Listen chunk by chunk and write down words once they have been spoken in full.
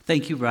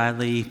Thank you,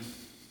 Riley.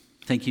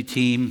 Thank you,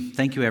 team.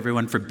 Thank you,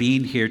 everyone, for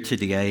being here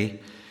today.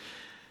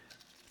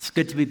 It's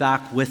good to be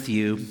back with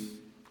you.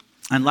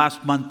 And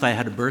last month, I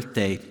had a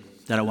birthday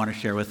that I want to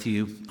share with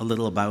you a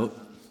little about.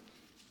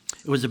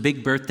 It was a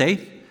big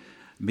birthday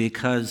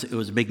because it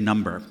was a big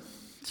number.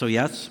 So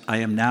yes, I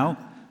am now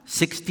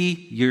 60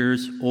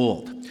 years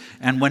old.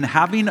 And when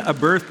having a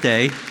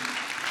birthday,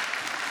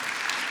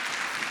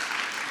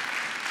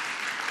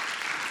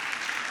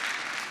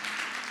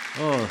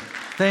 oh,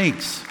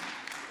 thanks.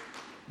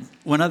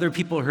 When other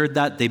people heard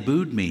that, they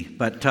booed me.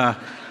 But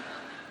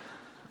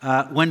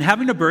when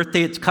having a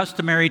birthday, it's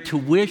customary to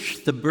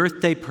wish the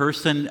birthday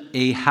person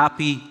a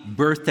happy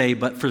birthday.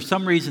 But for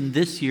some reason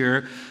this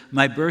year,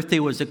 my birthday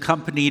was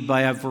accompanied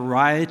by a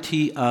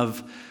variety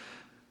of,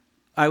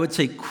 I would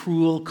say,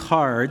 cruel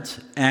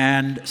cards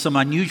and some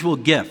unusual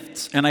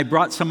gifts. And I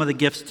brought some of the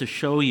gifts to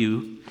show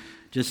you,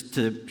 just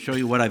to show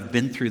you what I've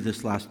been through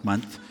this last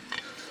month.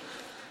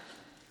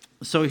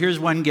 So here's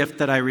one gift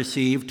that I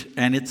received,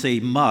 and it's a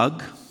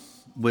mug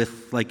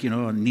with,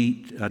 a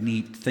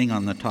neat thing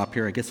on the top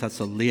here. I guess that's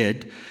a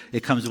lid.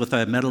 It comes with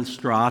a metal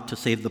straw to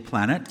save the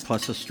planet,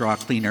 plus a straw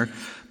cleaner.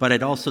 But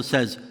it also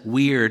says,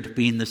 weird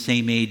being the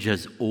same age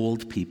as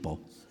old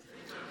people.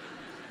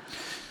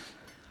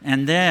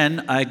 And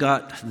then I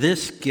got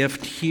this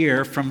gift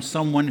here from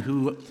someone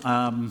who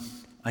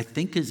I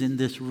think is in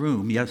this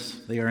room.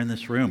 Yes, they are in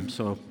this room.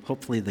 So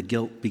hopefully the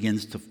guilt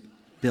begins to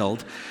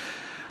build.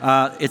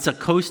 It's a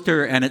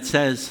coaster, and it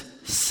says,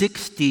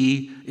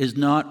 60 is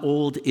not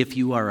old if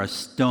you are a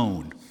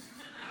stone.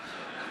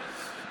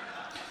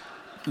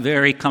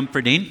 Very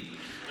comforting.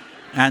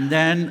 And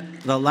then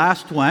the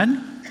last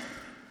one,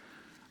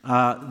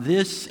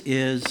 this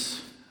is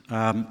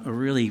a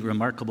really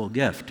remarkable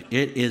gift.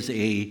 It is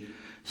a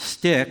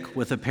stick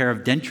with a pair of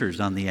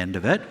dentures on the end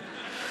of it.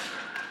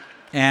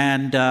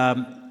 And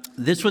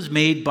this was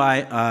made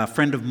by a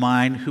friend of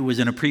mine who was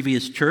in a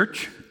previous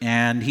church,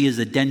 and he is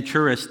a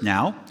denturist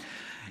now.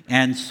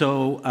 And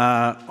so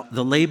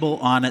the label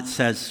on it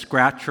says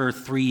Scratcher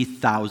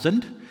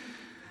 3000.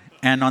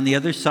 And on the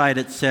other side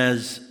it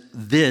says,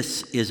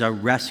 this is a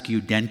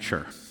rescue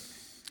denture.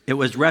 It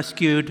was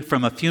rescued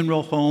from a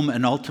funeral home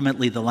and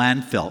ultimately the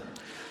landfill.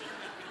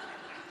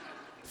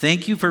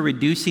 Thank you for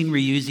reducing,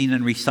 reusing,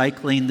 and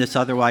recycling this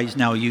otherwise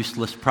now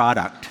useless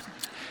product.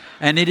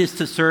 And it is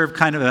to serve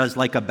kind of as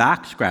like a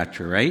back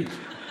scratcher, right?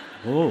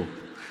 Oh.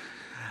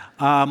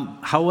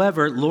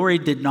 However, Lori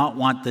did not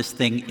want this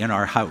thing in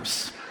our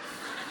house.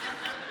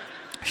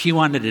 She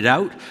wanted it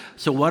out.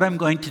 So what I'm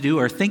going to do,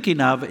 or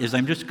thinking of, is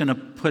I'm just going to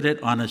put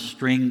it on a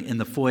string in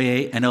the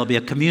foyer, and it'll be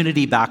a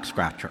community back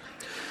scratcher.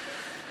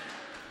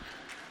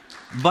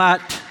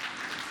 But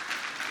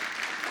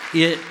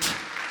it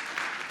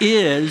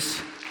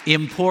is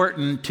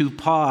important to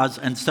pause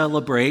and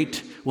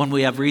celebrate when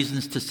we have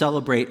reasons to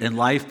celebrate in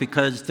life,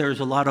 because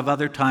there's a lot of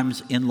other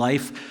times in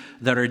life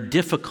that are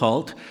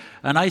difficult.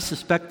 And I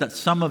suspect that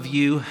some of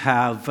you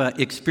have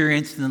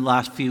experienced in the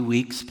last few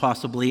weeks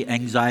possibly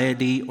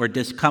anxiety or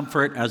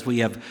discomfort as we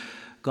have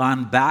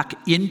gone back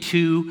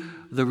into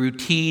the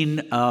routine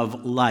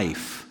of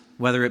life,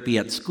 whether it be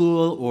at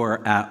school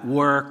or at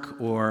work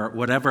or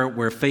whatever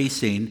we're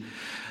facing.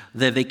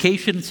 The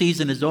vacation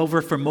season is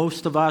over for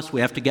most of us.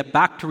 We have to get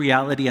back to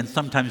reality, and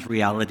sometimes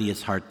reality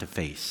is hard to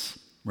face,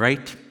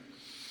 right?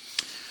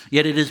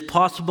 Yet it is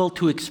possible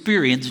to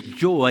experience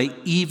joy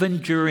even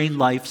during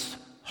life's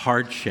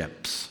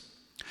hardships.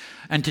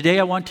 And today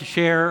I want to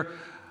share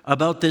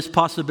about this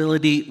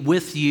possibility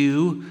with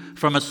you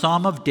from a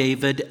Psalm of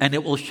David, and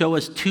it will show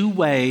us two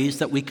ways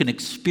that we can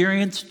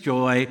experience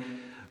joy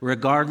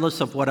regardless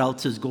of what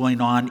else is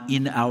going on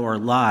in our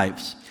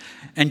lives.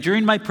 And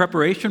during my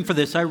preparation for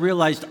this, I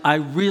realized I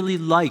really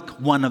like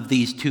one of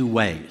these two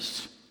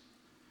ways,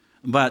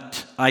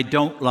 but I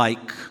don't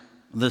like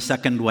the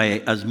second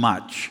way as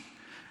much.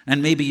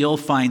 And maybe you'll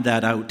find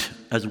that out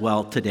as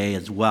well today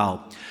as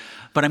well.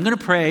 But I'm going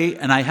to pray,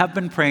 and I have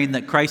been praying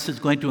that Christ is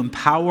going to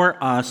empower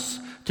us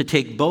to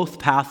take both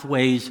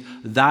pathways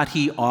that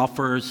he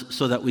offers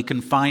so that we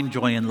can find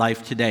joy in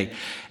life today.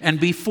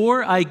 And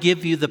before I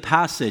give you the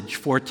passage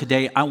for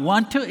today, I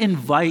want to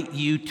invite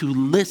you to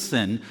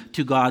listen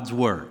to God's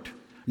word.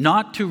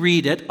 Not to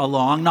read it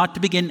along, not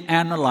to begin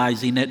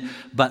analyzing it,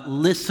 but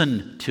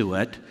listen to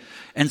it.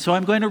 And so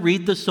I'm going to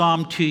read the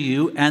psalm to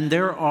you, and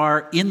there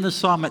are in the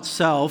psalm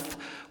itself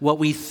what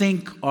we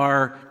think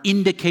are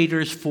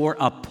indicators for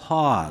a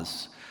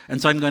pause. And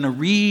so I'm going to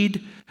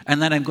read,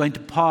 and then I'm going to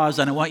pause,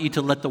 and I want you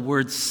to let the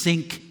words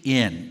sink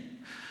in.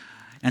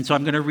 And so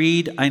I'm going to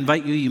read. I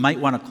invite you, you might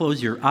want to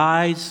close your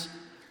eyes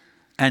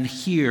and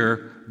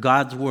hear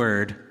God's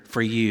word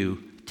for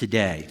you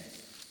today.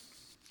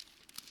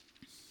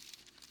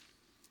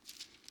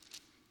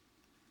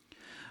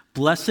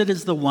 Blessed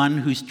is the one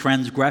whose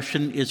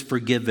transgression is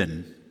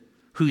forgiven,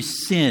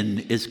 whose sin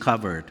is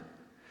covered.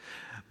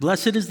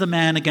 Blessed is the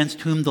man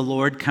against whom the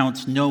Lord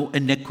counts no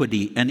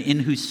iniquity, and in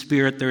whose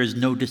spirit there is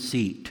no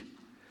deceit.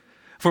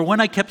 For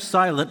when I kept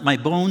silent, my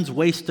bones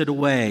wasted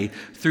away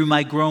through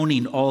my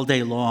groaning all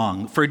day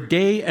long. For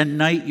day and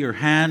night your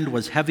hand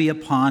was heavy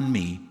upon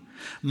me.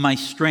 My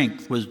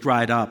strength was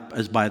dried up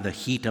as by the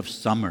heat of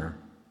summer.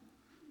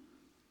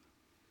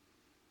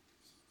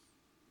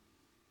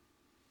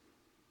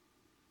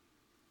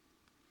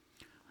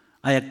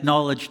 I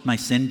acknowledged my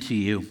sin to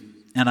you,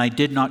 and I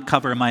did not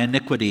cover my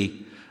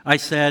iniquity. I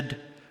said,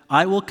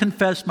 I will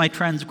confess my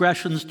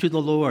transgressions to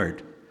the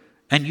Lord,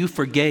 and you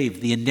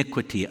forgave the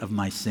iniquity of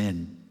my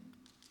sin.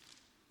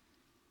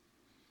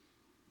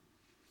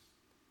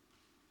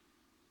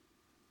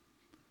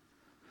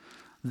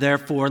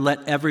 Therefore,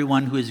 let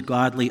everyone who is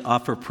godly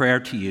offer prayer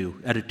to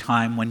you at a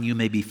time when you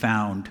may be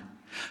found.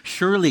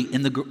 Surely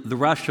in the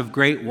rush of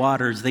great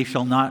waters they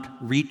shall not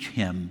reach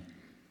him.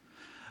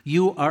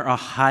 You are a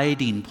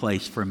hiding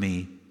place for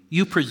me.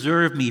 You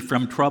preserve me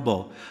from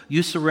trouble.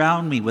 You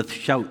surround me with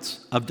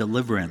shouts of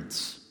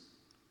deliverance.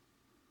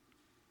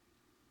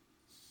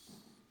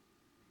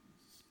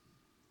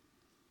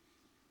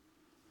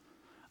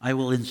 I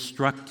will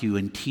instruct you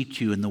and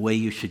teach you in the way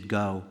you should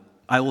go.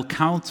 I will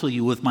counsel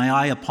you with my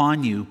eye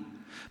upon you.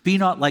 Be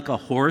not like a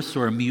horse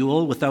or a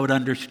mule without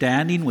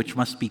understanding, which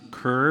must be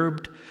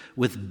curbed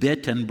with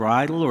bit and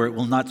bridle, or it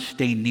will not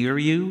stay near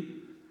you.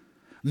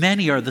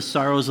 Many are the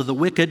sorrows of the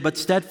wicked, but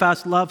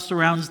steadfast love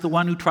surrounds the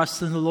one who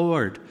trusts in the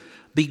Lord.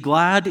 Be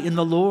glad in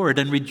the Lord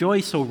and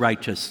rejoice, O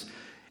righteous,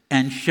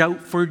 and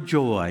shout for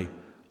joy,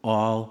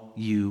 all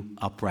you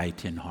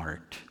upright in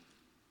heart.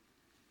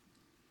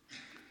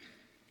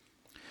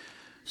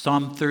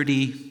 Psalm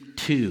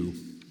 32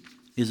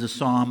 is a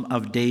psalm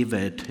of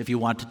David, if you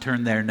want to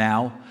turn there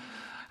now.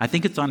 I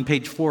think it's on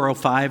page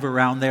 405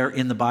 around there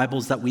in the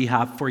Bibles that we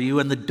have for you.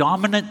 And the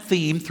dominant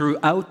theme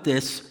throughout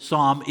this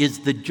psalm is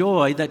the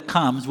joy that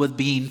comes with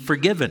being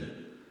forgiven.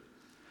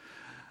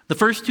 The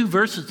first two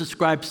verses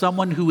describe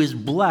someone who is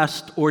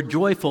blessed or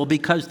joyful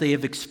because they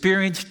have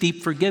experienced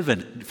deep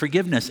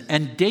forgiveness.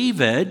 And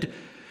David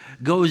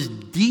goes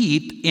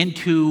deep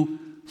into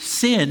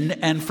sin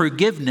and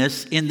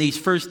forgiveness in these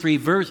first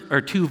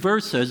two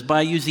verses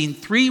by using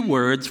 3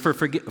 words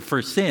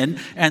for sin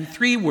and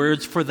 3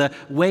 words for the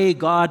way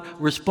God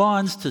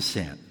responds to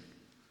sin.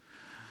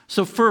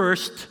 So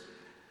first,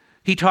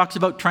 he talks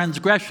about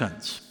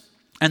transgressions.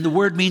 And the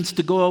word means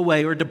to go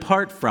away or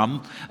depart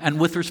from. And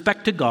with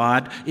respect to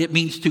God, it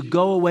means to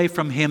go away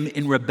from him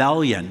in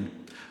rebellion.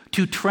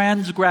 To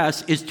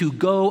transgress is to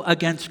go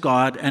against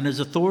God and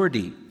his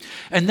authority.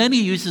 And then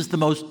he uses the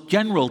most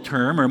general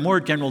term, or more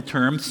general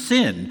term,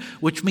 sin,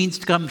 which means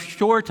to come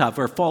short of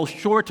or fall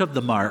short of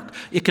the mark.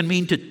 It can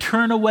mean to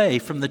turn away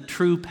from the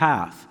true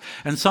path.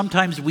 And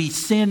sometimes we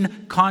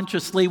sin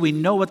consciously. We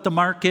know what the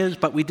mark is,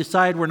 but we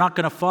decide we're not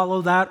going to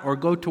follow that or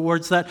go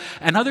towards that.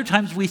 And other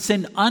times we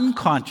sin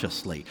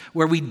unconsciously,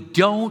 where we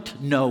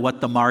don't know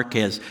what the mark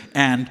is,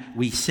 and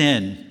we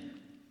sin.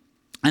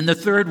 And the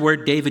third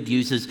word David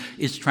uses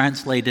is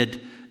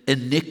translated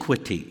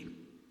iniquity,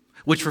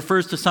 which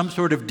refers to some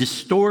sort of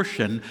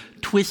distortion,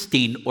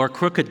 twisting, or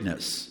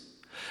crookedness.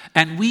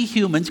 And we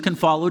humans can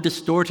follow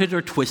distorted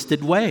or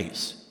twisted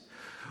ways,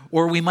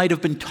 or we might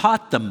have been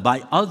taught them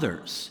by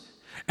others.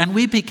 And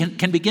we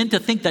can begin to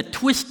think that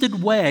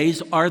twisted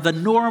ways are the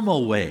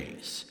normal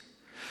ways.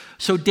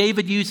 So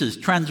David uses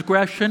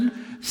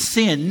transgression,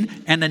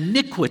 sin, and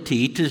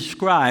iniquity to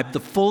describe the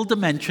full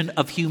dimension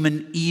of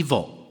human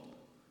evil.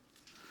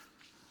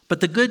 But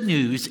the good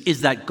news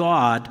is that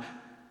God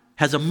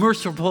has a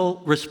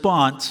merciful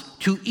response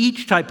to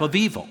each type of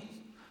evil.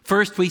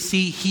 First, we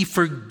see he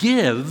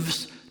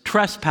forgives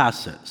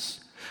trespasses.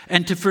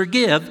 And to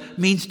forgive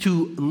means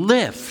to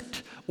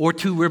lift or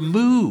to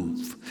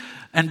remove.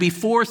 And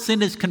before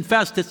sin is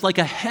confessed, it's like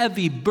a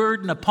heavy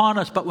burden upon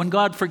us. But when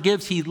God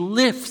forgives, he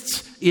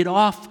lifts it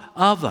off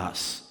of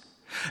us.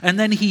 And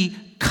then he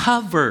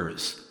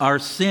covers our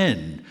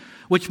sin,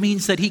 which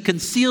means that he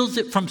conceals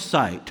it from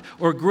sight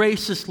or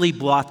graciously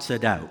blots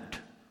it out.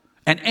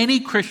 And any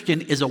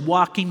Christian is a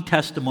walking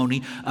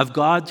testimony of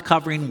God's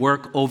covering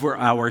work over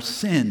our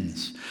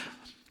sins.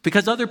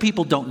 Because other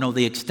people don't know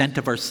the extent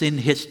of our sin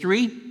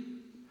history,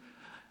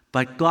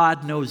 but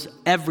God knows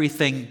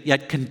everything,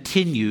 yet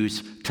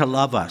continues to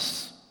love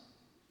us.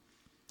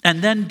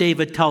 And then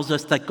David tells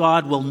us that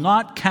God will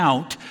not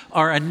count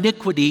our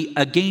iniquity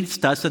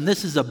against us. And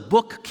this is a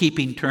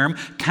bookkeeping term,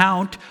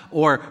 count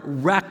or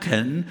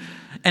reckon.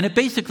 And it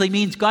basically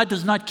means God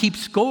does not keep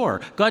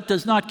score. God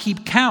does not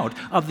keep count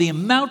of the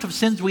amount of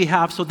sins we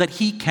have so that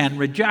he can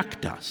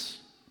reject us.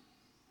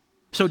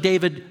 So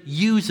David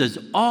uses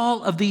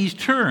all of these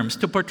terms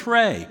to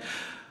portray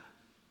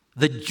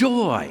the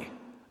joy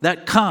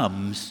that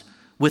comes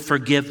with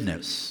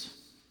forgiveness.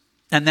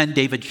 And then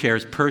David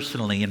shares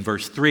personally in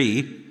verse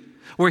 3,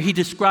 where he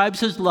describes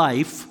his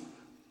life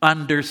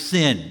under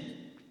sin.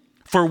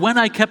 For when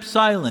I kept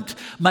silent,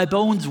 my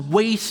bones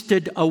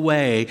wasted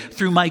away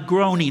through my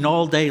groaning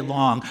all day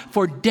long.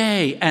 For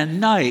day and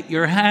night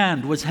your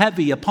hand was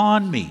heavy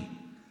upon me.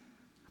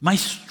 My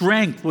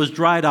strength was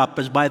dried up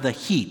as by the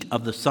heat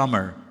of the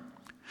summer.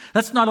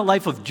 That's not a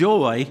life of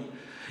joy.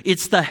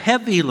 It's the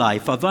heavy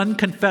life of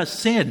unconfessed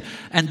sin.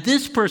 And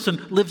this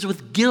person lives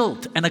with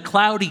guilt and a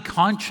cloudy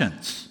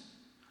conscience.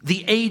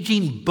 The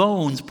aging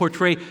bones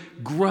portray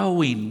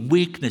growing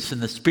weakness in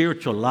the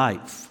spiritual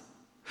life.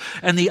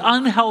 And the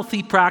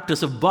unhealthy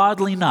practice of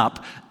bottling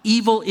up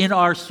evil in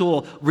our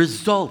soul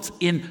results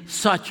in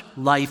such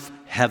life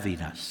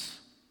heaviness.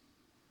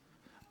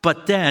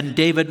 But then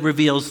David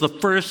reveals the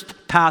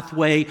first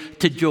pathway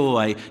to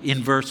joy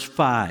in verse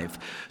 5.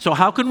 So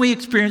how can we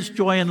experience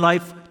joy in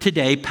life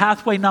today?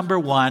 Pathway number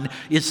 1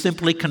 is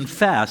simply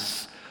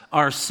confess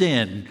our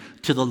sin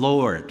to the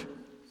Lord.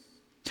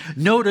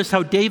 Notice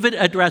how David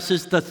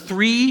addresses the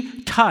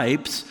 3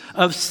 types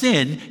of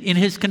sin in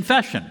his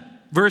confession.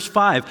 Verse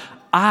 5,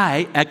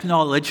 I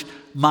acknowledge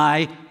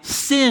my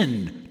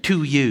sin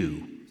to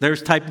you.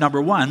 There's type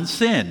number 1,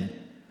 sin.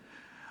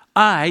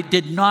 I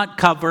did not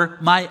cover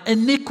my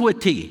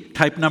iniquity,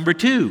 type number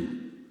 2.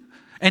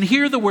 And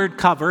here the word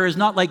cover is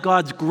not like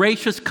God's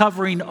gracious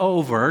covering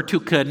over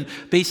to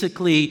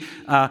basically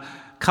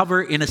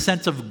cover in a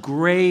sense of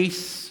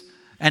grace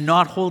and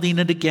not holding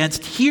it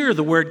against. Here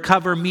the word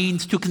cover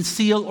means to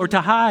conceal or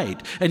to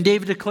hide. And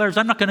David declares,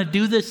 I'm not going to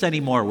do this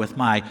anymore with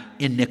my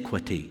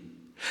iniquity.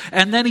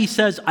 And then he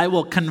says, I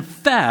will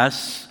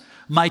confess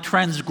my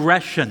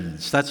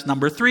transgressions. That's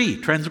number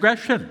 3,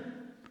 transgression.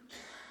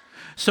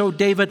 So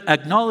David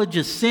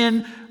acknowledges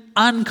sin,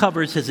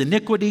 uncovers his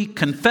iniquity,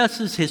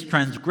 confesses his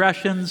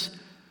transgressions,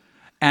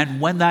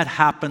 and when that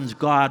happens,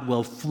 God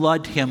will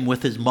flood him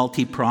with his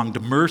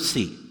multi-pronged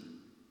mercy.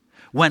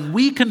 When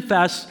we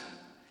confess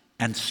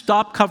and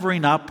stop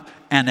covering up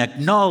and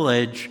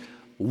acknowledge,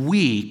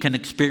 we can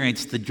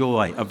experience the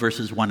joy of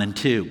verses 1 and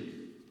 2.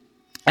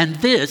 And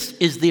this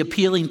is the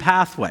appealing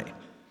pathway.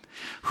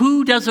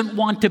 Who doesn't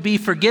want to be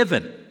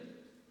forgiven?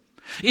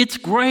 It's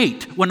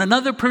great when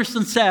another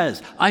person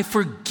says, I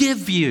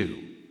forgive you.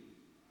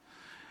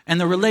 And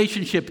the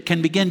relationship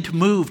can begin to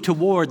move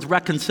towards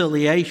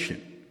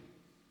reconciliation.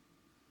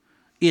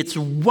 It's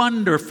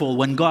wonderful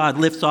when God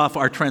lifts off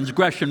our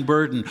transgression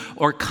burden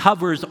or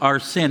covers our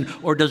sin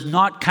or does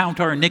not count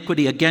our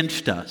iniquity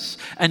against us.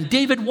 And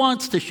David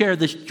wants to share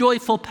this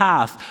joyful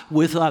path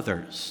with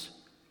others.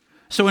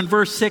 So in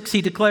verse 6,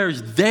 he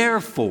declares,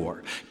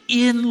 therefore,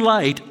 in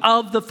light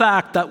of the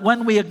fact that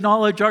when we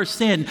acknowledge our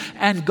sin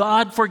and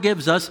God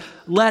forgives us,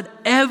 let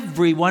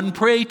everyone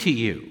pray to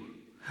you.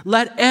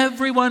 Let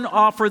everyone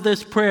offer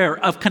this prayer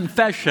of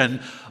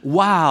confession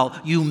while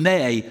you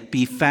may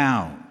be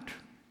found.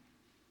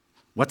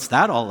 What's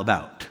that all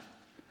about?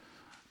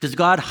 Does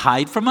God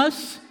hide from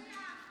us?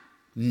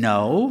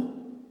 No.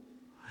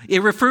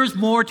 It refers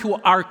more to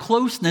our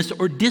closeness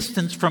or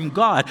distance from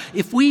God.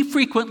 If we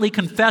frequently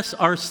confess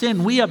our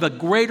sin, we have a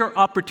greater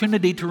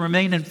opportunity to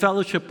remain in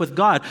fellowship with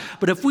God.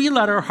 But if we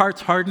let our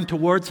hearts harden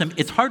towards Him,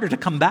 it's harder to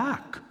come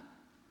back.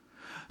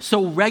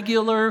 So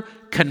regular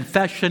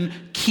confession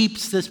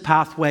keeps this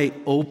pathway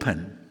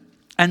open.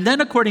 And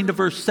then according to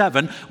verse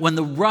 7, when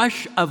the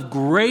rush of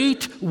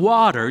great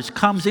waters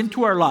comes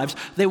into our lives,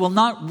 they will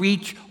not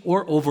reach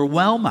or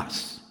overwhelm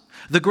us.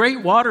 The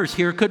great waters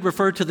here could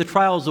refer to the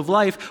trials of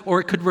life, or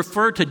it could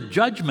refer to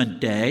Judgment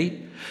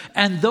Day,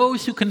 and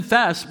those who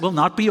confess will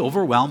not be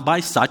overwhelmed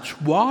by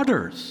such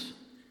waters.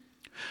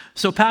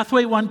 So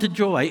pathway 1 to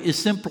joy is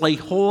simply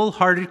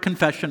wholehearted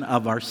confession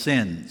of our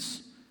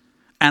sins.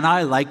 And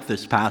I like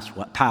this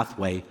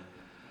pathway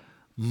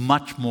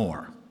much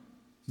more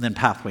than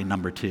pathway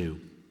number 2.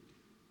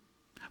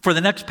 For the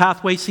next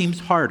pathway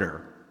seems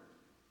harder.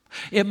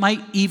 It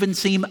might even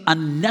seem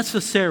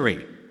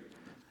unnecessary.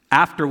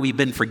 After we've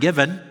been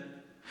forgiven,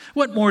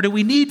 what more do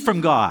we need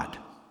from God?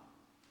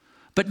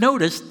 But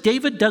notice,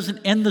 David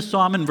doesn't end the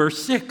psalm in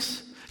verse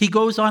 6. He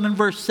goes on in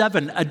verse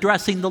 7,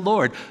 addressing the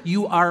Lord.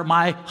 You are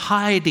my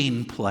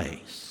hiding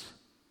place.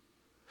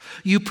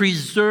 You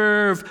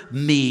preserve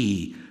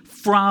me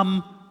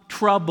from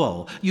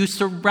trouble. You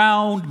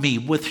surround me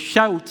with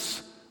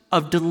shouts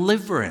of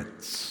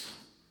deliverance.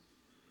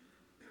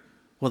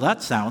 Well,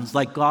 that sounds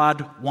like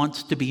God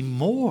wants to be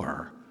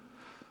more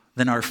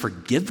than our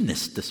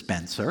forgiveness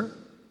dispenser.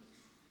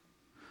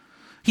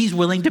 He's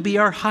willing to be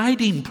our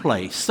hiding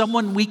place,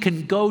 someone we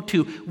can go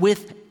to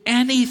with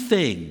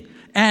anything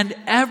and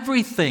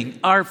everything,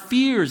 our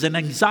fears and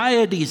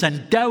anxieties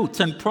and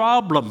doubts and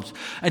problems,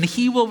 and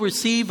He will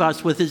receive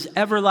us with His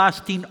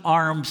everlasting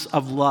arms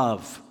of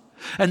love.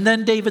 And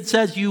then David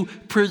says, you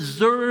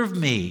preserve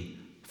me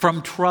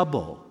from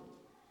trouble,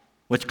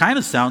 which kind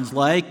of sounds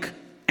like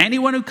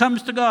anyone who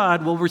comes to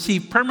God will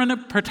receive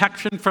permanent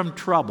protection from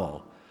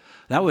trouble.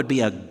 That would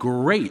be a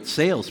great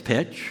sales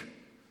pitch.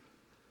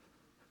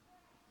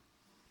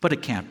 But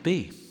it can't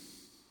be.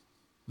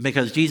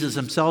 Because Jesus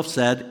Himself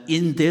said,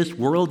 in this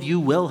world you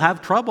will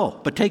have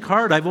trouble, but take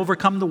heart, I've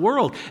overcome the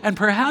world. And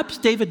perhaps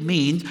David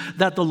means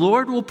that the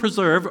Lord will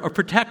preserve or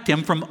protect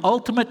him from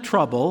ultimate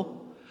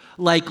trouble,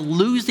 like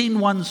losing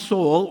one's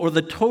soul or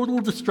the total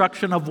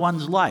destruction of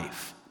one's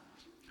life.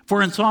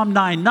 For in Psalm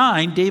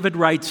 9:9, David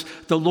writes,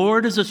 "The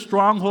Lord is a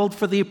stronghold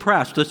for the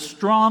oppressed," a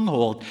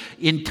stronghold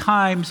in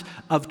times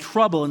of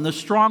trouble. And the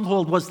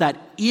stronghold was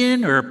that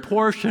inner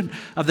portion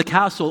of the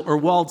castle or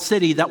walled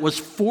city that was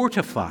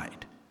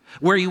fortified,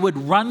 where you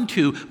would run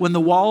to when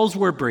the walls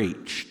were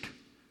breached.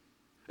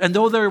 And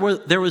though there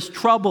was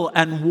trouble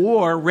and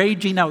war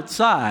raging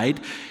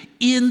outside,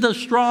 in the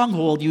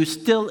stronghold you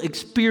still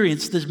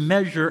experienced this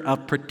measure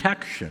of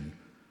protection.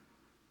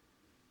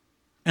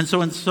 And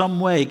so in some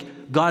way,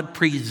 God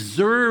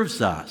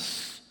preserves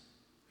us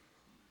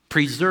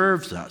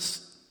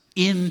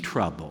in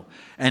trouble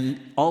and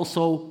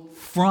also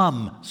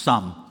from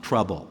some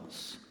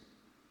troubles.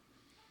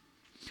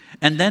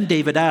 And then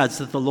David adds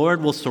that the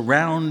Lord will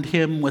surround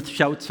him with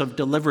shouts of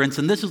deliverance.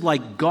 And this is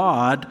like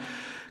God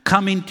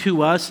coming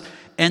to us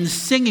and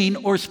singing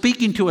or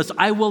speaking to us,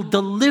 "I will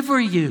deliver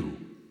you.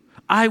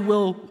 I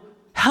will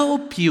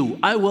help you.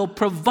 I will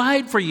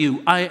provide for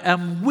you. I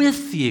am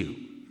with you."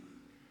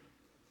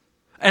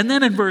 And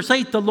then in verse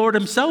 8, the Lord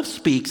himself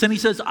speaks, and he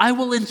says, "I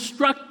will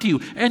instruct you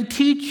and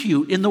teach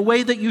you in the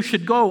way that you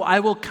should go.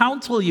 I will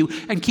counsel you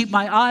and keep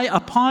my eye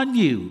upon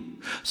you."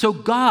 So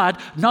God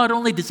not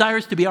only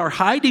desires to be our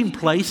hiding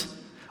place,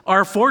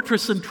 our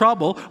fortress in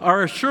trouble,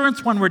 our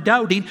assurance when we're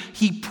doubting,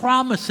 he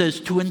promises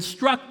to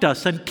instruct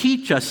us and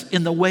teach us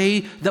in the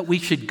way that we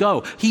should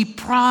go. He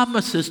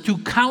promises to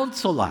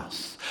counsel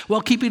us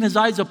while keeping his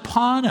eyes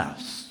upon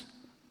us.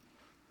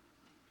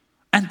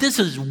 And this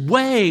is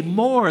way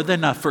more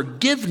than a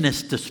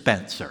forgiveness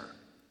dispenser,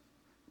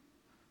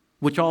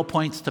 which all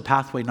points to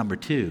pathway number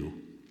 2.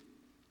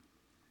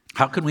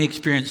 How can we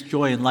experience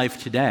joy in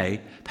life today?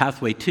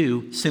 Pathway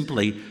 2,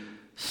 simply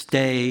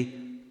stay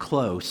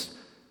close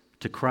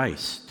to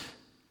Christ.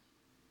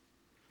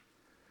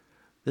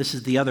 This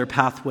is the other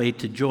pathway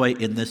to joy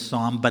in this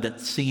psalm, but it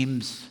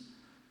seems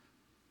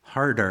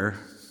harder.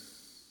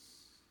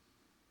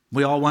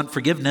 We all want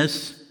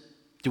forgiveness.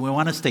 Do we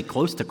want to stay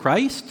close to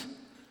Christ?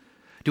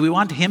 Do we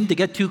want him to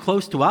get too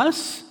close to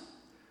us?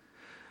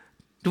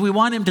 Do we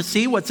want him to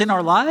see what's in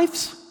our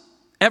lives?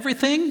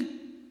 Everything?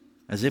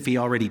 As if he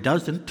already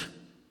doesn't.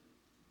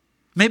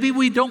 Maybe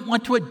we don't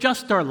want to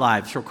adjust our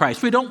lives for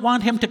Christ. We don't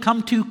want him to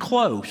come too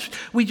close.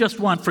 We just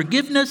want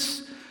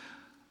forgiveness,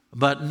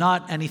 but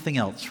not anything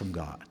else from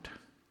God.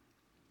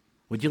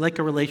 Would you like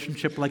a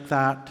relationship like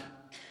that?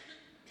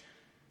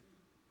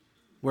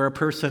 Where a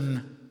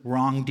person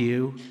wronged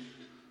you,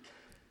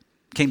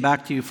 came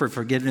back to you for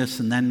forgiveness,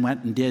 and then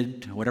went and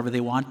did whatever they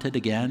wanted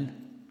again?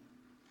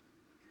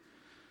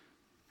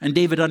 And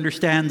David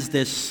understands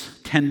this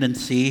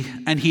tendency,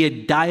 and he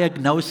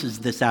diagnoses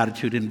this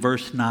attitude in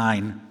verse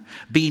 9.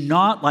 "Be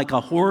not like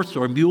a horse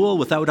or mule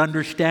without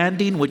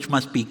understanding, which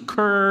must be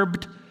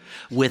curbed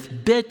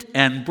with bit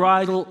and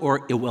bridle,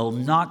 or it will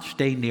not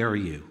stay near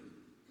you."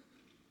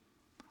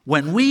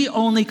 When we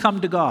only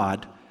come to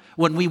God,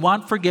 when we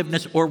want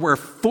forgiveness or we're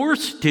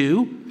forced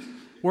to,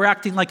 we're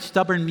acting like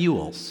stubborn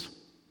mules.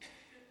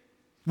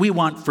 We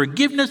want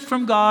forgiveness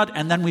from God,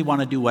 and then we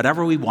want to do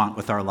whatever we want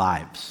with our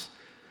lives.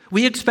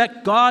 We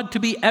expect God to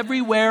be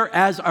everywhere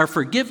as our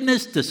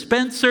forgiveness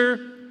dispenser,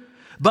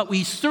 but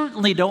we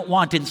certainly don't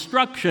want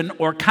instruction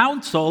or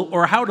counsel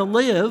or how to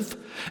live,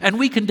 and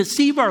we can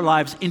deceive our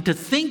lives into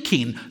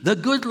thinking the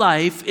good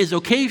life is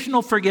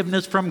occasional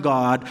forgiveness from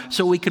God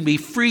so we can be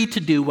free to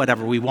do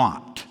whatever we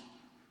want.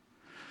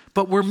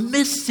 But we're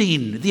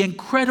missing the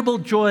incredible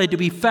joy to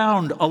be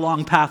found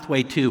along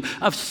pathway 2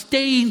 of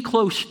staying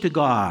close to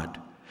God.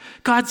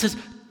 God says,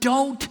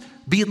 don't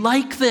be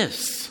like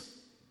this.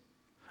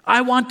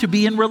 I want to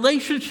be in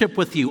relationship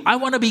with you. I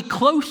want to be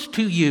close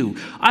to you.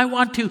 I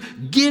want to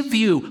give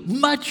you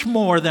much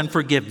more than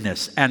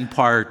forgiveness and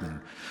pardon.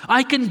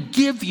 I can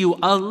give you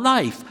a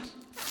life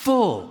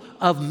full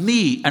of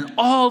me and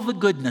all the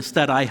goodness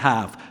that I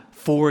have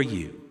for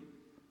you.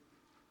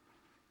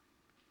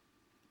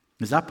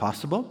 Is that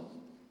possible?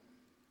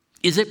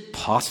 Is it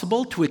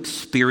possible to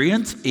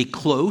experience a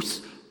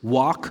close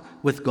walk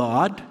with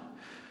God?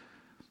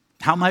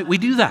 How might we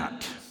do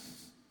that?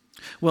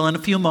 Well, in a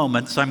few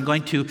moments, I'm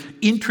going to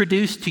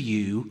introduce to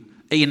you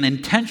an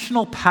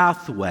intentional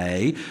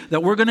pathway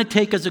that we're going to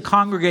take as a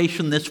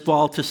congregation this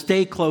fall to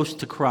stay close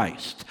to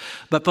Christ.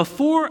 But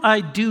before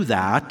I do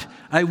that,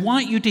 I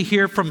want you to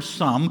hear from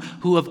some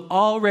who have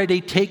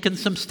already taken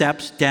some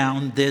steps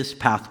down this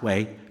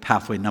pathway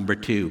number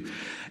 2.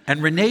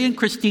 And Renee and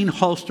Christine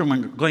Holstrom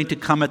are going to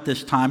come at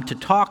this time to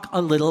talk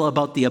a little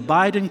about the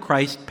Abide in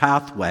Christ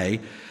pathway,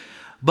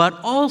 but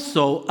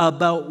also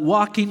about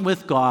walking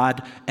with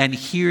God and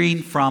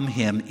hearing from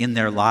him in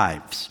their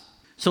lives.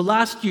 So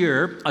last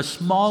year, a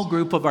small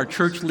group of our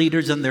church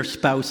leaders and their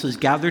spouses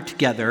gathered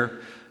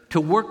together to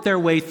work their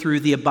way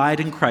through the Abide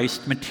in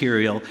Christ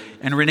material,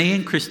 and Renee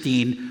and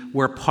Christine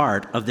were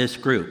part of this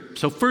group.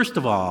 So first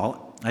of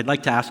all, I'd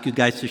like to ask you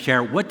guys to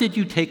share, what did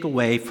you take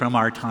away from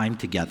our time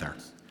together?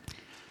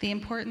 The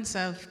importance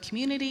of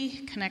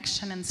community,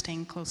 connection, and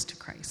staying close to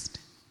Christ.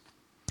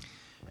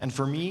 And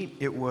for me,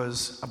 it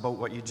was about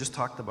what you just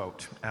talked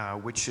about,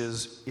 which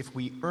is if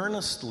we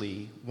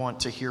earnestly want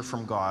to hear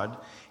from God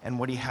and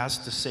what he has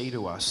to say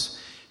to us,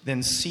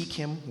 then seek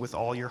him with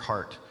all your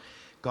heart.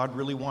 God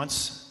really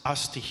wants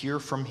us to hear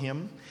from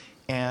him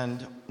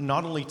and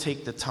not only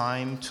take the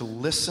time to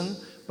listen,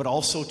 but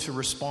also to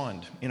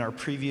respond. In our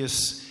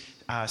previous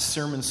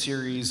sermon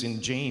series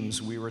in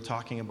James, we were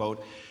talking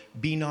about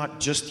be not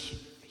just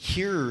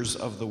hearers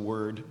of the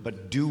word,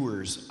 but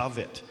doers of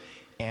it.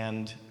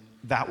 And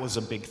that was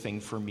a big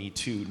thing for me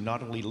too,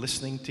 not only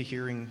listening to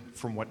hearing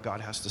from what God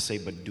has to say,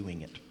 but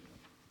doing it.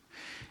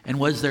 And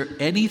was there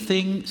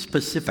anything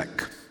specific,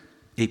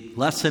 a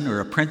lesson or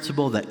a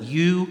principle that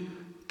you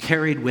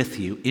carried with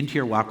you into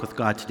your walk with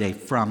God today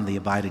from the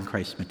Abide in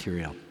Christ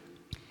material?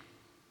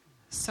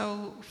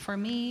 So for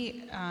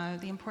me,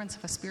 the importance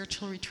of a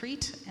spiritual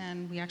retreat,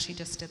 and we actually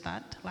just did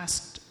that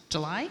last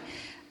July,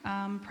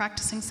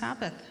 practicing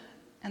Sabbath,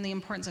 and the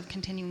importance of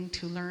continuing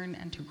to learn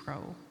and to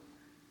grow.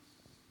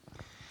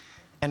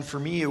 And for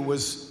me, it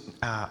was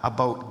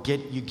about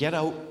you get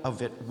out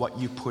of it what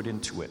you put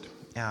into it.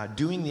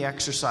 Doing the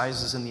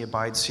exercises in the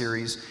Abide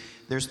series,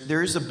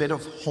 there is a bit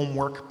of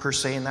homework per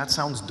se, and that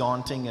sounds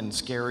daunting and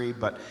scary,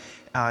 but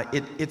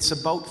it's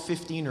about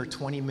 15 or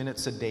 20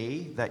 minutes a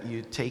day that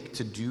you take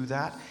to do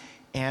that,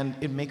 and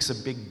it makes a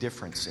big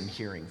difference in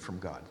hearing from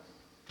God.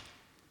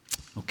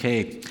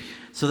 Okay,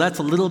 so that's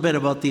a little bit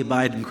about the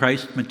Abide in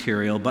Christ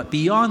material, but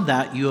beyond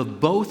that, you have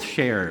both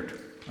shared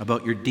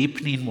about your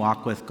deepening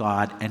walk with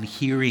God and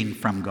hearing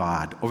from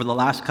God over the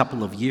last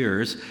couple of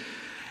years.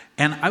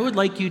 And I would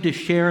like you to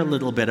share a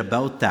little bit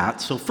about that.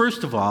 So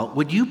first of all,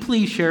 would you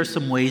please share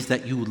some ways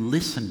that you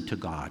listen to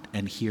God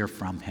and hear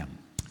from him?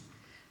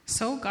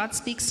 So God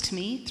speaks to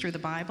me through the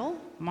Bible,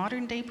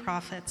 modern-day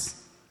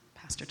prophets,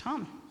 Pastor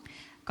Tom,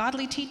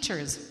 godly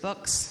teachers,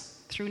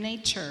 books, through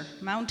nature,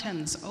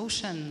 mountains,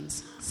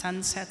 oceans,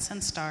 sunsets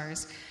and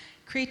stars,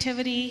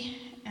 creativity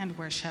and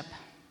worship,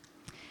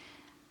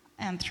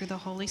 and through the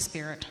Holy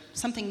Spirit.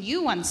 Something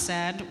you once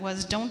said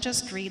was, don't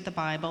just read the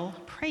Bible,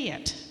 pray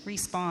it,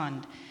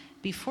 respond.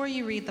 Before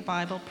you read the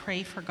Bible,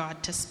 pray for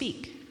God to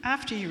speak.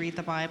 After you read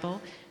the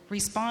Bible,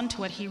 respond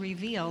to what he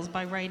reveals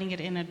by writing it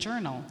in a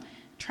journal.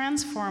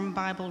 Transform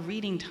Bible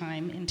reading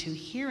time into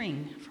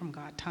hearing from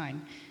God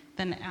time,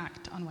 then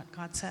act on what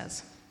God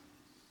says.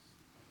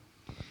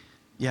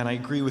 Yeah, and I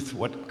agree with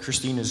what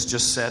Christine has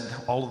just said.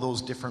 All of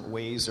those different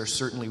ways are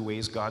certainly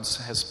ways God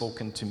has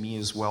spoken to me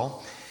as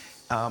well.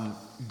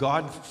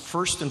 God,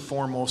 first and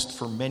foremost,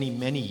 for many,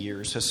 many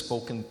years, has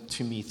spoken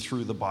to me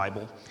through the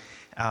Bible.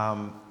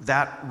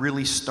 That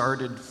really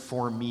started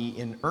for me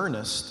in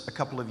earnest a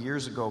couple of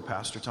years ago,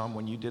 Pastor Tom,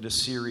 when you did a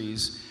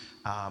series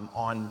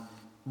on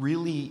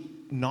really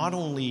not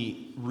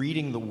only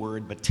reading the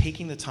Word, but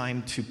taking the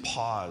time to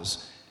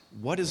pause.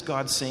 What is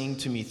God saying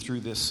to me through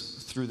this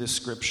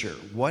scripture?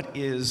 What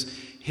is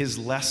his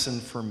lesson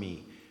for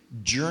me?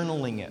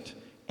 Journaling it.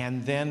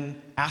 And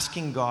then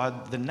asking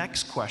God the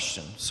next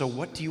question. So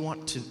what do you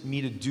want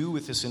me to do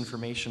with this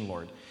information,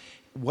 Lord?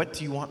 What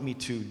do you want me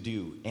to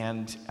do?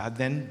 And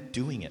then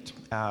doing it.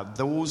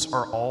 Those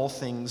are all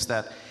things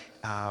that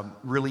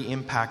really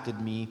impacted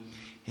me.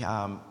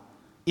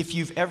 If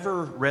you've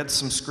ever read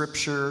some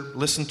scripture,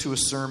 listened to a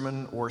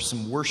sermon, or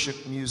some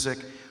worship music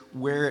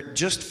where it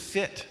just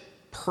fit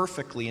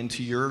perfectly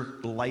into your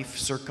life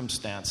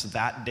circumstance,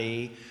 that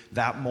day,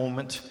 that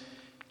moment,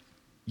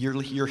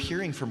 you're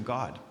hearing from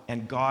God,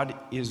 and God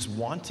is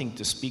wanting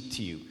to speak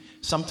to you.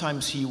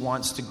 Sometimes he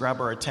wants to grab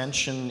our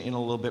attention in a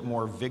little bit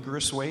more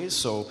vigorous ways,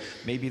 so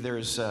maybe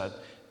there's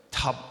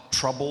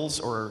troubles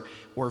or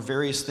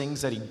various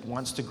things that he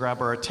wants to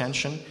grab our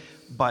attention.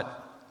 But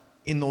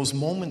in those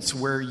moments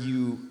where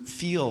you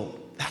feel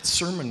that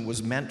sermon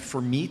was meant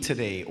for me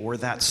today, or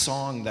that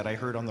song that I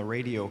heard on the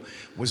radio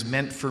was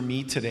meant for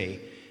me today,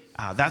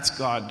 that's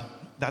God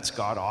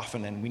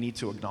often, and we need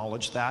to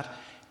acknowledge that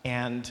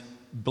and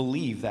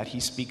believe that he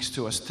speaks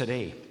to us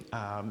today.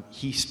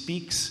 He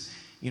speaks,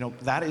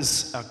 that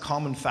is a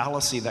common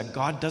fallacy, that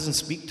God doesn't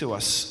speak to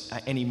us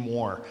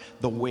anymore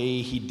the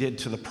way he did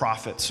to the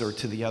prophets or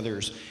to the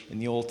others in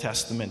the Old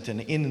Testament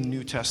and in the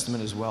New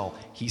Testament as well.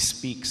 He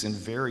speaks in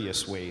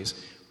various ways,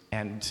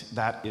 and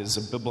that is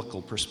a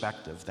biblical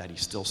perspective that he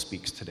still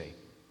speaks today.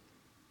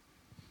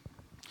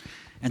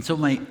 And so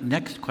my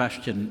next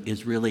question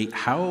is really,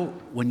 how,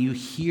 when you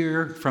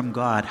hear from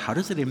God, how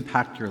does it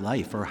impact your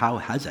life, or how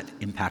has it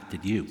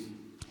impacted you?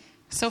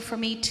 So for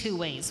me, two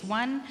ways.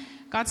 One,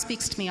 God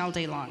speaks to me all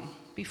day long.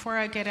 Before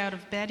I get out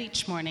of bed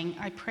each morning,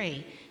 I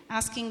pray,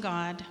 asking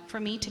God for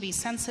me to be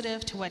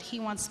sensitive to what he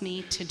wants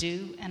me to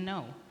do and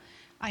know.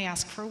 I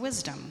ask for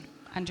wisdom,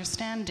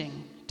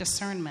 understanding,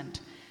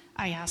 discernment.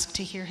 I ask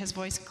to hear his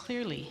voice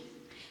clearly.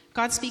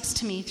 God speaks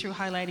to me through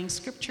highlighting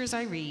scriptures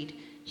I read.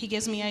 He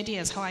gives me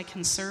ideas how I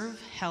can serve,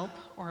 help,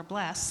 or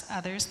bless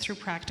others through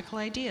practical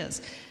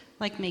ideas,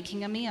 like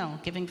making a meal,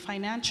 giving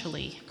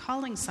financially,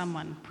 calling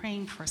someone,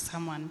 praying for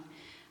someone.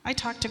 I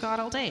talk to God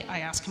all day. I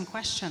ask him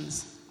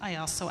questions. I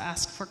also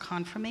ask for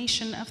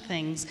confirmation of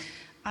things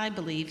I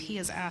believe he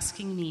is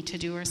asking me to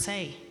do or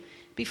say.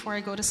 Before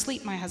I go to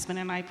sleep, my husband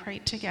and I pray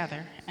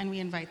together, and we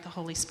invite the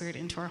Holy Spirit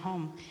into our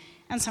home.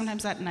 And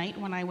sometimes at night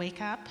when I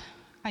wake up,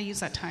 I use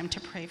that time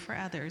to pray for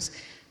others,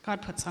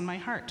 God puts on my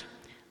heart.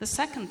 The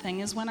second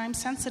thing is when I'm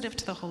sensitive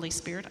to the Holy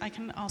Spirit, I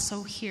can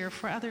also hear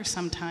for others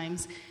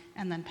sometimes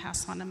and then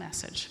pass on a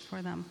message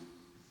for them.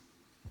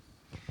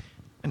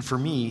 And for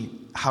me,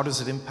 how does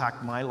it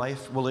impact my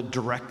life? Well, it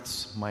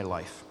directs my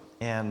life.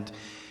 And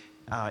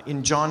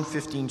in John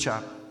 15,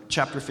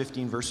 chapter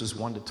 15, verses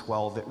 1 to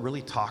 12, it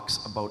really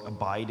talks about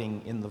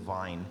abiding in the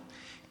vine.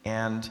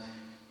 And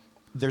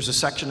there's a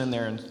section in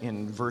there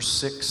in verse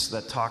 6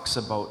 that talks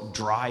about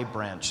dry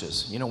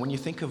branches. You know, when you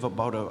think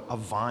about a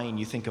vine,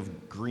 you think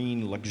of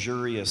green,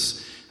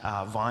 luxurious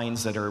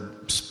vines that are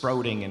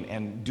sprouting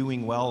and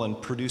doing well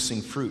and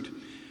producing fruit.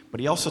 But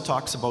he also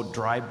talks about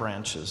dry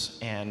branches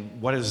and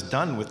what is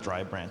done with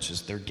dry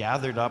branches. They're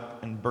gathered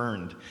up and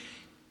burned.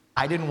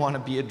 I didn't want to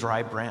be a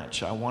dry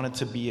branch. I wanted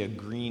to be a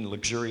green,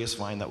 luxurious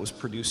vine that was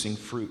producing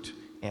fruit.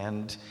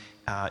 And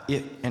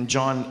in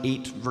John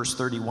 8, verse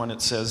 31,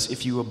 it says,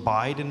 "If you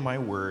abide in my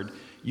word,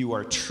 you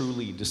are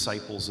truly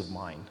disciples of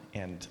mine."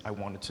 And I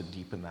wanted to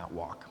deepen that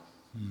walk.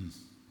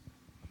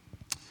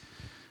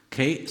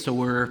 Okay,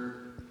 so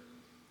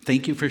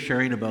thank you for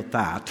sharing about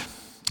that.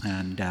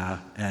 And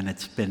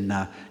it's been,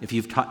 if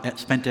you've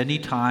spent any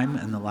time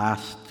in the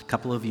last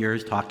couple of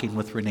years talking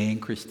with Renee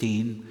and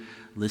Christine,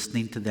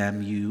 listening to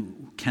them,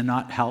 you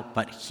cannot help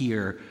but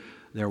hear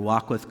their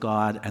walk with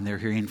God and their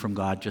hearing from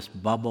God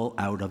just bubble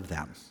out of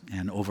them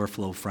and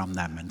overflow from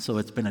them. And so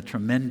it's been a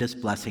tremendous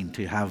blessing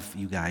to have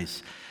you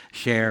guys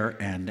share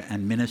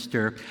and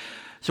minister.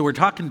 So we're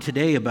talking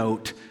today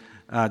about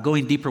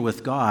going deeper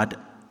with God.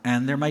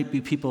 And there might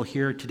be people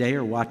here today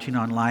or watching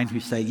online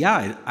who say,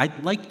 yeah,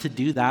 I'd like to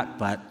do that,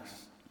 but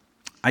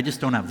I just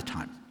don't have the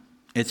time.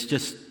 It's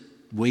just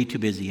way too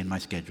busy in my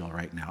schedule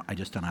right now. I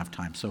just don't have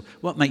time. So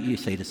what might you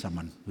say to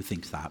someone who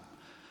thinks that?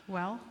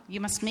 Well, you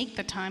must make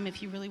the time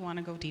if you really want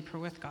to go deeper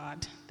with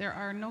God. There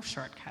are no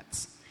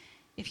shortcuts.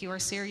 If you are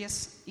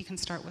serious, you can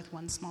start with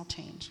one small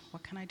change.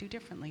 What can I do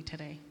differently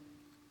today?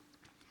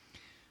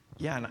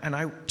 Yeah, and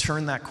I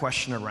turn that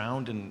question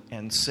around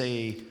and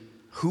say,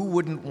 who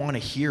wouldn't want to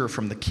hear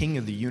from the King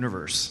of the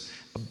universe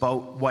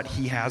about what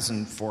he has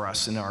for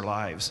us in our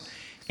lives?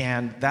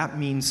 And that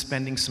means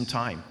spending some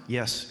time.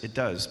 Yes, it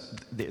does.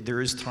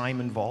 There is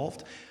time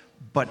involved,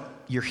 but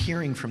you're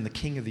hearing from the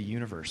King of the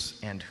universe,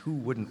 and who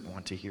wouldn't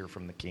want to hear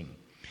from the King?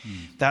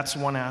 That's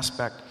one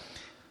aspect.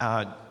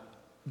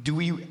 Do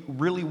we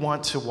really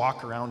want to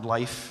walk around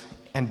life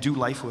and do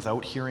life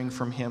without hearing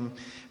from him?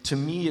 To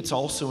me, it's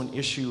also an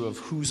issue of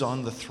who's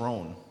on the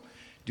throne.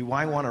 Do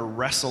I want to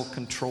wrestle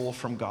control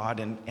from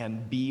God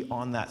and be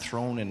on that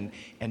throne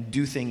and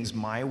do things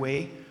my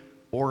way?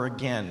 Or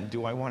again,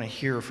 do I want to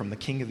hear from the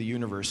King of the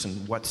universe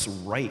and what's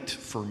right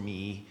for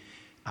me?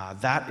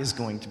 That is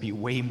going to be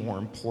way more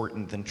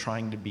important than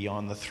trying to be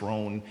on the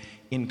throne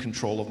in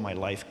control of my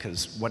life,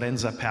 because what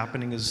ends up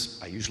happening is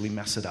I usually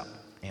mess it up,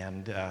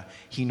 and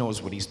he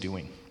knows what he's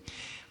doing.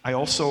 I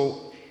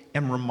also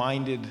am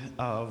reminded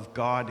of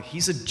God.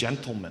 He's a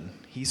gentleman.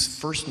 He's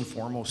first and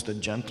foremost a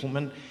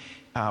gentleman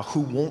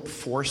who won't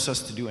force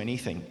us to do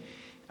anything.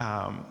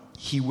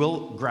 He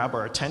will grab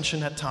our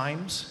attention at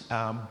times,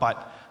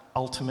 but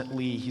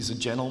ultimately he's a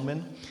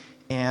gentleman.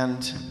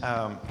 And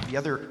the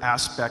other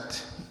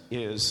aspect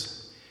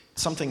is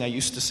something I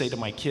used to say to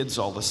my kids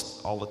all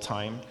the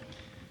time: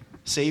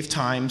 save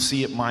time,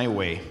 see it my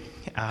way.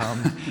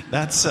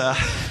 That's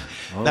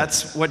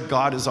what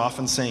God is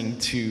often saying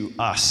to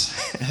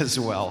us as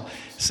well.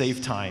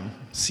 Save time,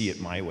 see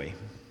it my way.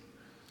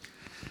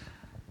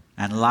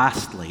 And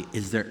lastly,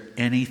 is there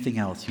anything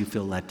else you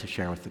feel led to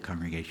share with the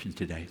congregation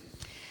today?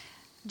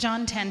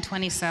 John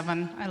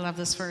 10:27, I love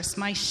this verse.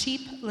 My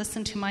sheep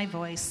listen to my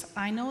voice.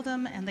 I know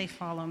them and they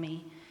follow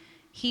me.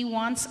 He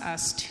wants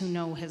us to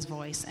know his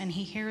voice, and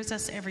he hears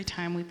us every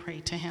time we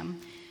pray to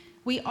him.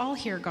 We all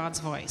hear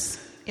God's voice.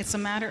 It's a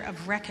matter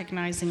of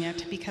recognizing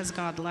it, because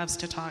God loves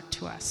to talk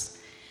to us.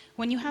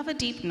 When you have a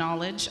deep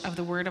knowledge of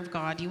the word of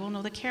God, you will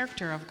know the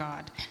character of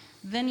God.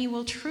 Then you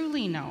will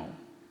truly know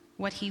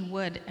what he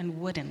would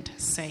and wouldn't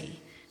say.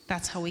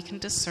 That's how we can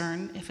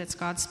discern if it's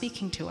God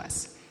speaking to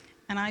us.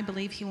 And I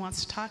believe he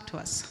wants to talk to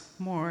us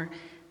more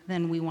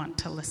than we want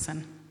to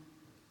listen.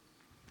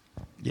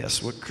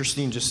 Yes, what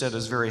Christine just said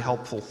is very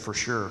helpful for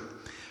sure.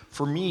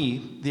 For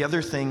me, the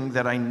other thing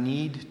that I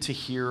need to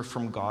hear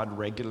from God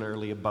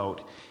regularly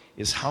about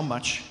is how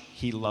much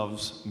he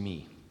loves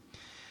me.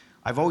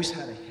 I've always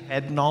had a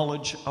head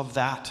knowledge of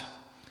that,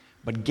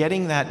 but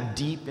getting that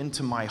deep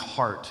into my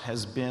heart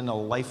has been a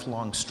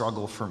lifelong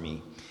struggle for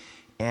me.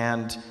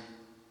 And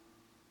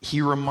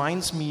he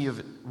reminds me of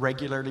it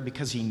regularly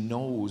because he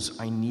knows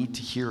I need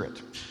to hear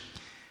it.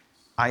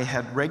 I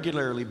had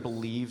regularly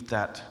believed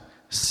that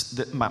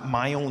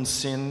my own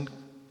sin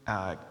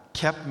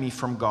kept me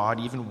from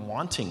God even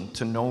wanting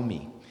to know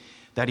me,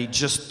 that he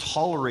just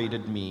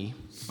tolerated me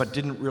but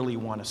didn't really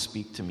want to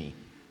speak to me.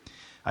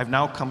 I've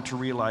now come to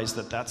realize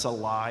that that's a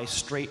lie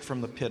straight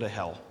from the pit of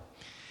hell.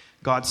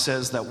 God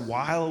says that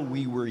while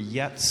we were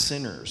yet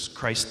sinners,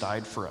 Christ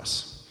died for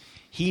us.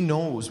 He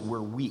knows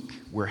we're weak,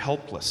 we're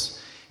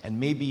helpless, and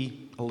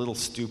maybe a little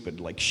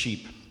stupid like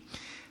sheep.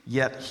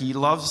 Yet he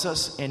loves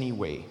us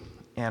anyway,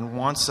 and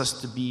wants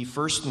us to be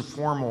first and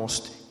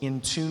foremost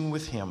in tune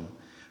with him,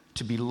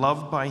 to be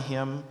loved by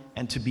him,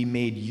 and to be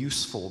made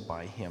useful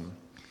by him.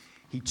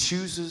 He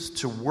chooses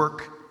to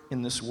work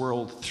in this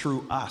world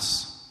through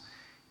us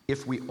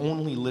if we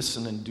only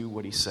listen and do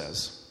what he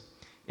says.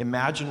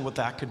 Imagine what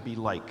that could be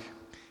like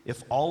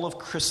if all of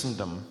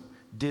Christendom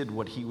did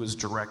what he was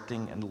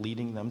directing and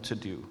leading them to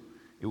do.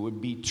 It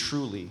would be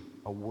truly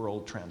a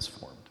world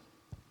transformed.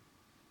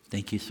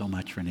 Thank you so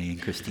much, Renee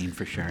and Christine,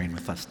 for sharing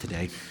with us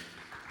today.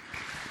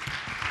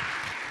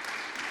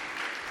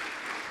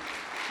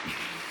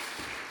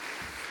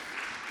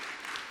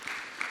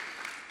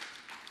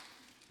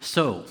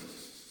 So,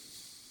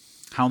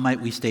 how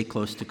might we stay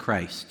close to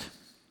Christ?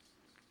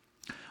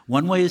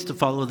 One way is to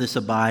follow this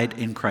Abide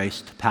in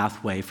Christ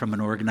pathway from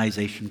an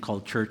organization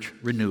called Church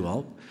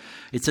Renewal.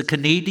 It's a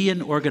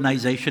Canadian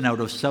organization out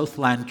of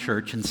Southland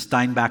Church in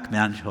Steinbach,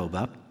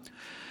 Manitoba.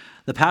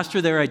 The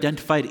pastor there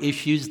identified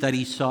issues that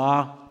he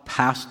saw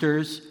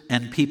pastors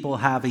and people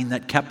having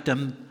that kept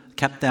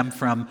them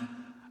from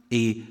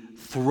a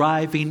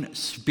thriving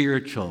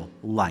spiritual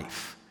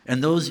life.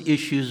 And those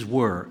issues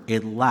were a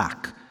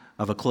lack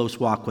of a close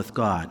walk with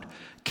God,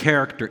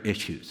 character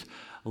issues,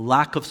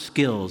 lack of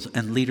skills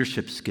and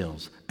leadership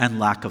skills, and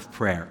lack of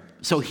prayer.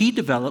 So he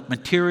developed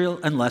material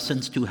and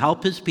lessons to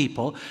help his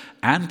people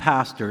and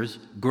pastors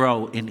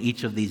grow in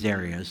each of these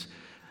areas.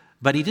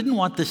 But he didn't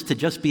want this to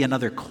just be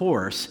another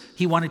course.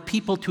 He wanted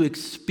people to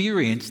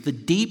experience the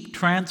deep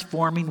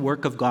transforming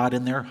work of God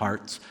in their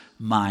hearts,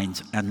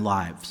 minds, and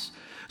lives.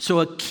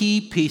 So a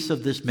key piece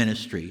of this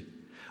ministry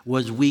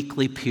was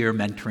weekly peer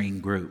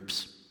mentoring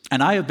groups.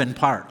 And I have been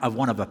part of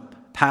one of a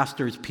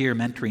pastor's peer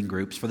mentoring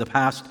groups for the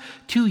past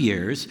 2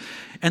 years.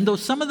 And though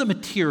some of the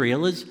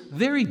material is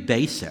very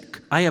basic,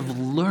 I have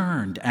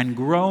learned and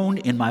grown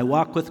in my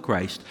walk with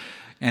Christ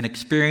and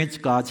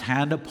experienced God's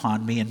hand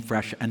upon me in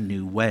fresh and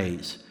new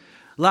ways.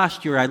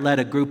 Last year, I led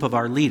a group of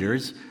our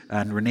leaders,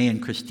 and Renee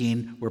and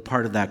Christine were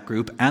part of that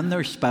group, and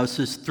their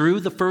spouses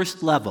through the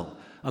first level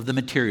of the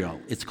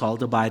material. It's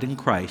called Abide in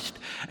Christ.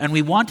 And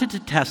we wanted to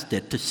test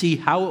it to see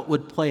how it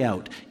would play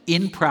out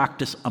in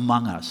practice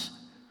among us.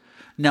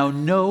 Now,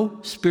 no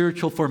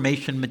spiritual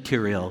formation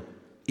material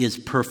is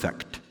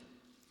perfect,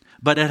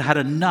 but it had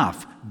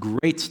enough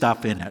great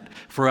stuff in it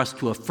for us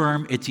to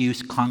affirm its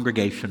use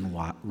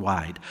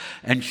congregation-wide.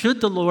 And should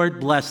the Lord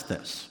bless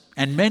this,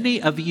 and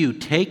many of you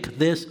take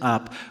this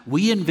up,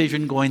 we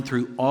envision going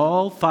through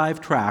all 5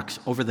 tracks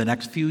over the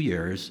next few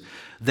years.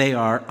 They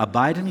are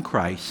Abide in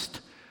Christ,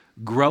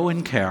 Grow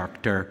in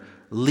Character,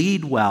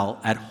 Lead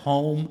Well at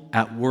home,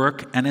 at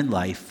work, and in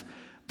life,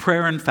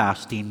 Prayer and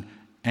Fasting,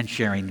 and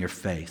Sharing Your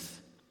Faith.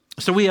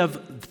 So we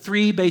have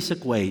 3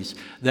 basic ways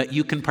that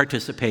you can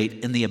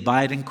participate in the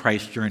Abide in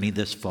Christ journey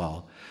this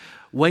fall.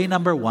 Way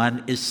number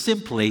 1 is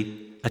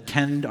simply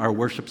attend our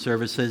worship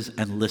services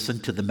and listen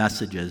to the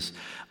messages.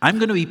 I'm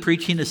going to be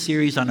preaching a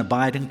series on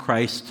Abide in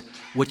Christ,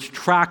 which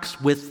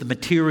tracks with the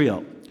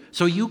material.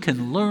 So you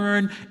can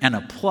learn and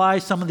apply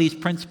some of these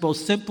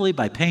principles simply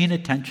by paying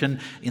attention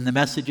in the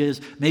messages,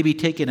 maybe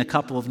taking a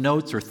couple of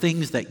notes or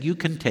things that you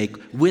can take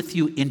with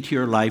you into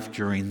your life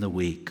during the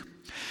week.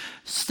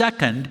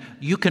 Second,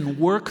 you can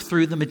work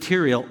through the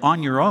material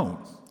on your own.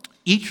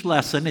 Each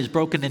lesson is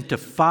broken into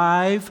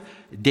 5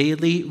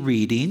 daily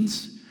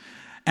readings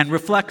and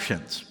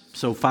reflections.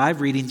 So 5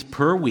 readings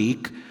per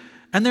week.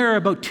 And there are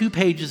about 2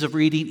 pages of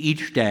reading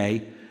each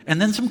day, and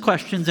then some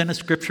questions and a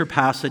scripture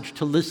passage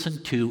to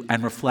listen to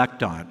and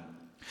reflect on.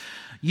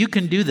 You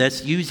can do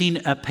this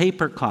using a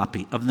paper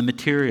copy of the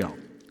material.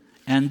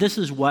 And this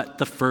is what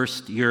the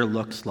first year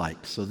looks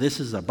like. So this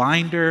is a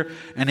binder,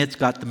 and it's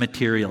got the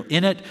material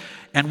in it.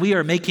 And we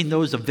are making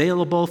those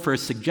available for a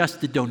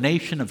suggested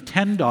donation of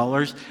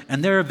 $10,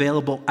 and they're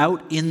available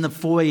out in the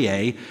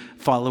foyer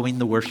following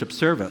the worship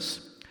service.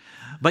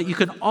 But you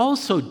can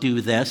also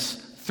do this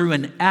through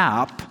an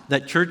app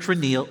that Church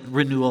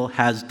Renewal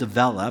has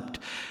developed,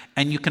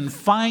 and you can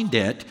find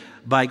it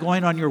by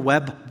going on your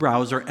web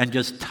browser and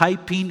just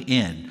typing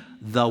in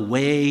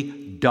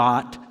theway.app.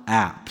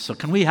 So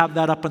can we have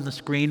that up on the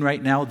screen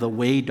right now,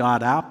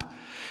 theway.app?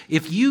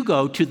 If you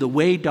go to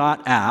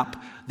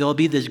theway.app, there'll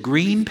be this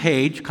green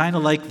page, kind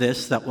of like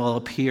this, that will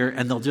appear,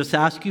 and they'll just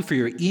ask you for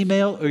your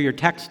email or your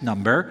text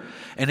number.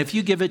 And if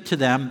you give it to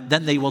them,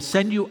 then they will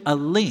send you a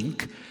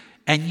link,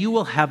 and you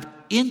will have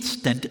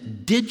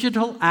instant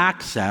digital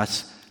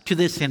access to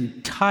this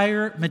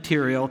entire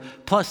material,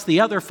 plus the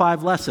other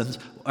 5 lessons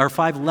or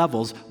 5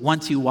 levels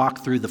once you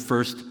walk through the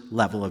first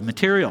level of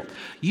material.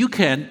 You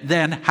can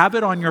then have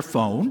it on your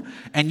phone,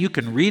 and you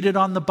can read it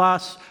on the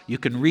bus. You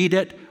can read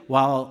it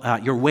while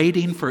you're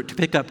waiting for it to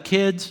pick up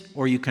kids,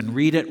 or you can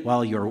read it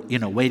while you're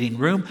in a waiting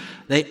room.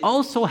 They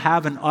also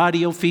have an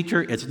audio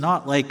feature. It's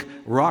not like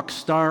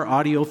Rockstar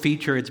audio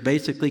feature. It's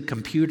basically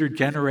computer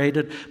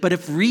generated. But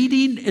if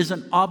reading is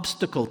an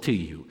obstacle to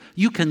you,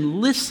 you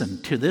can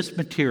listen to this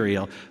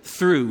material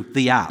through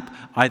the app,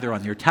 either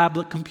on your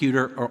tablet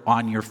computer or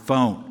on your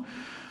phone.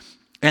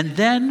 And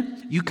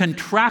then you can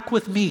track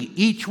with me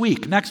each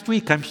week. Next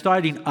week, I'm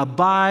starting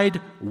Abide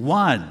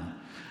 1.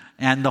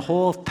 and the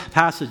whole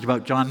passage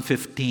about John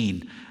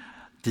 15,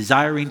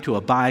 desiring to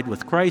abide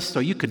with Christ. So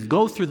you can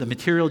go through the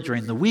material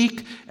during the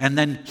week and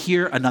then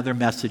hear another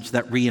message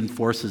that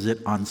reinforces it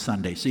on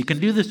Sunday. So you can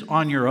do this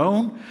on your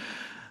own.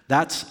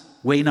 That's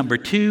way number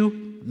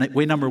 2.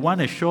 Way number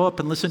 1 is show up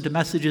and listen to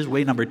messages.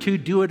 Way number 2,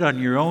 do it on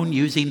your own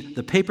using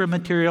the paper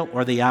material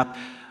or the app.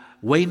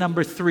 Way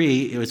number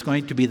 3 is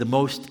going to be the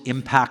most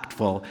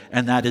impactful,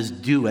 and that is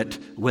do it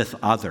with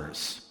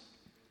others.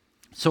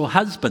 So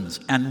husbands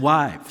and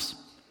wives,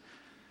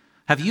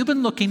 have you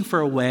been looking for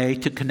a way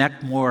to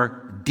connect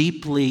more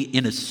deeply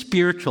in a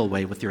spiritual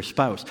way with your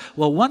spouse?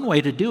 Well, one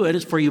way to do it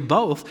is for you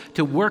both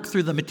to work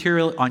through the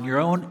material on your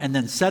own and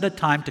then set a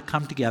time to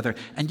come together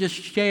and just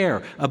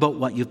share about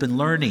what you've been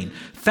learning.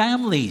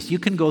 Families, you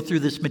can go through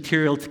this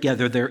material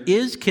together. There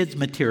is kids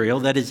material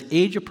that is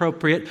age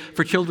appropriate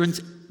for children's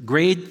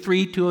grade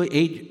 3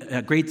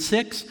 to grade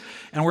 6.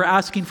 And we're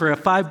asking for a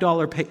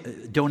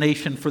 $5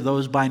 donation for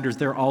those binders.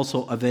 They're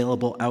also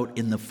available out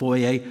in the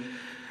foyer.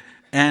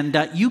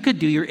 And you could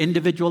do your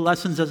individual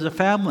lessons as a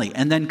family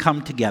and then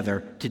come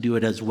together to do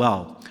it as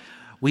well.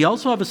 We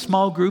also have a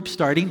small group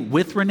starting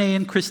with Renee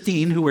and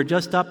Christine, who are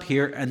just up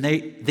here, and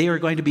they are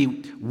going to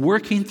be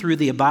working through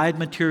the Abide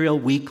material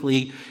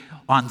weekly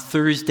on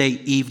Thursday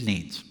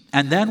evenings.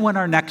 And then when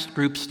our next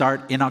groups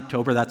start in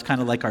October, that's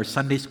kind of like our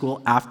Sunday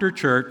school after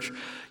church,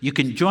 you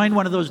can join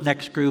one of those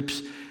next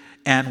groups,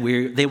 and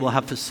they will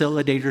have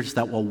facilitators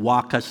that will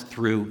walk us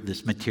through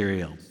this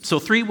material. So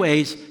 3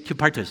 ways to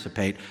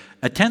participate.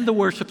 Attend the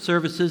worship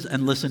services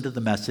and listen to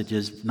the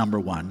messages, number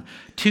 1.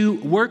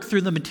 2, work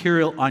through the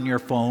material on your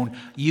phone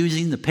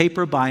using the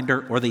paper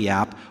binder or the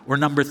app. Or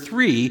number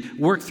 3,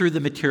 work through the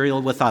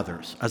material with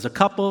others, as a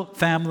couple,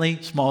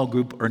 family, small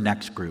group, or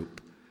next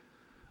group.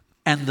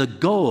 And the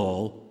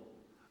goal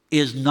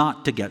is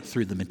not to get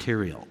through the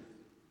material.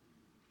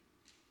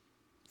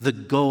 The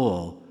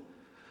goal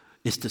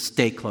is to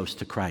stay close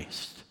to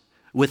Christ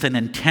with an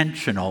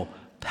intentional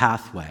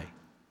pathway.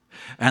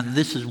 And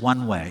this is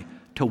one way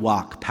to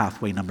walk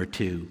pathway number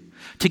 2.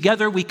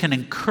 Together we can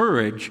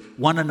encourage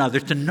one another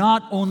to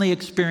not only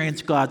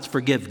experience God's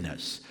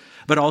forgiveness,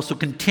 but also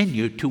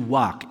continue to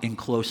walk in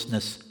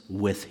closeness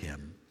with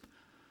Him.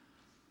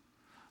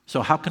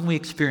 So how can we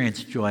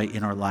experience joy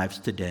in our lives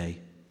today?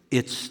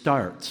 It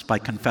starts by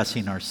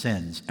confessing our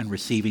sins and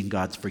receiving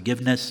God's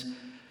forgiveness,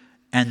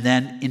 and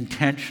then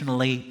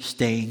intentionally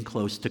staying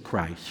close to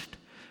Christ.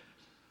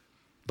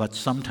 But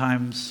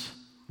sometimes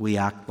we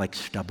act like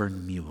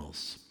stubborn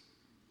mules.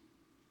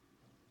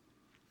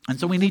 And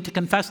so we need to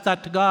confess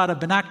that to God. I've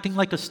been acting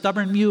like a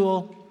stubborn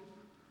mule.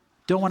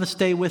 Don't want to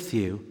stay with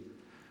you.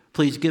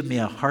 Please give me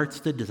a heart's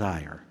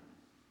desire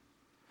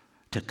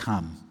to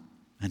come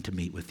and to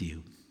meet with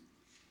you.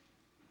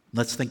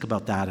 Let's think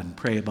about that and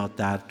pray about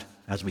that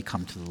as we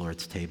come to the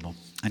Lord's table.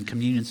 And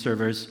communion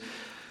servers,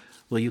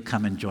 will you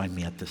come and join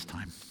me at this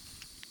time?